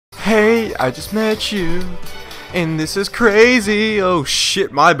Hey, I just met you, and this is crazy. Oh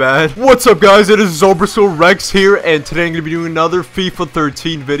shit, my bad. What's up, guys? It is Zobrasil Rex here, and today I'm going to be doing another FIFA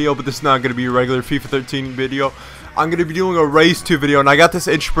 13 video, but this is not going to be a regular FIFA 13 video. I'm going to be doing a Race 2 video, and I got this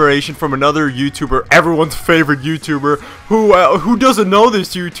inspiration from another YouTuber, everyone's favorite YouTuber, who doesn't know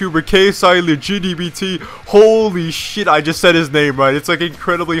this YouTuber, KSIOlajidebt. Holy shit, I just said his name right. It's like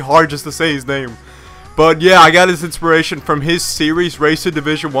incredibly hard just to say his name. But yeah, I got his inspiration from his series, Race to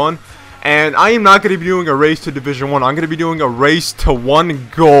Division 1. And I am not going to be doing a Race to Division 1. I'm going to be doing a race to 1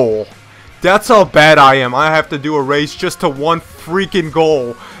 goal. That's how bad I am. I have to do a race just to 1 freaking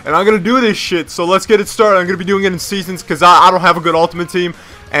goal. And I'm going to do this shit. So let's get it started. I'm going to be doing it in seasons because I don't have a good ultimate team.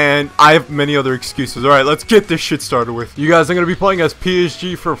 And I have many other excuses. Alright, let's get this shit started with. You guys, I'm going to be playing as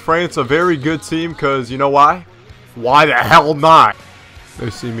PSG for France. A very good team because you know why? Why the hell not? They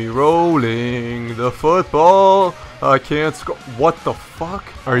see me rolling the football. I can't score. What the fuck?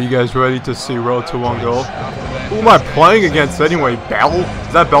 Are you guys ready to see road to 1 goal? Who am I playing against anyway? Bell?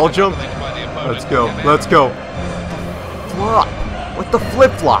 Is that Belgium? Let's go. Let's go. Flop. What the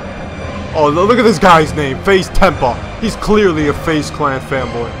flip flop? Oh, look at this guy's name. FaZe Tempa. He's clearly a FaZe Clan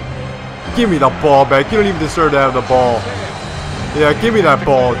fanboy. Give me the ball back. You don't even deserve to have the ball. Yeah, give me that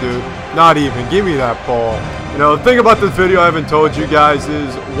ball, dude. Not even. Give me that ball. You know, the thing about this video I haven't told you guys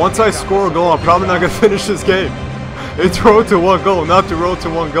is once I score a goal, I'm probably not going to finish this game. It's road to 1 goal, not to road to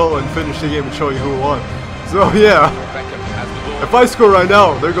 1 goal and finish the game and show you who won. So yeah, if I score right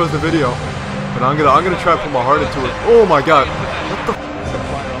now, there goes the video. But I'm gonna try to put my heart into it. Oh my god, what the?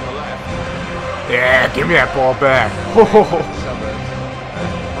 Yeah, give me that ball back.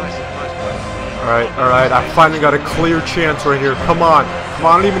 All right, I finally got a clear chance right here. Come on, come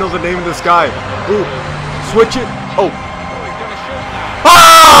on! I don't even know the name of this guy. Ooh. Switch it. Oh.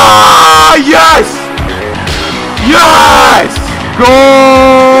 Ah! Yes! Yes! Goal!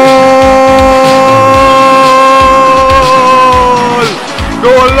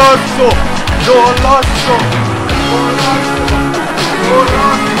 Golazo! Golazo!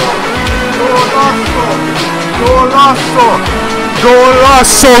 Golazo!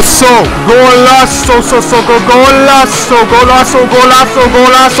 Golazo! So! Golazo! So! Golazo! Golazo! Golazo!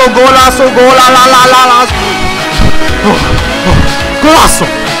 Golazo! Golazo! Golazo! Golazo!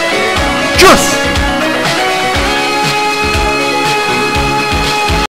 Yes!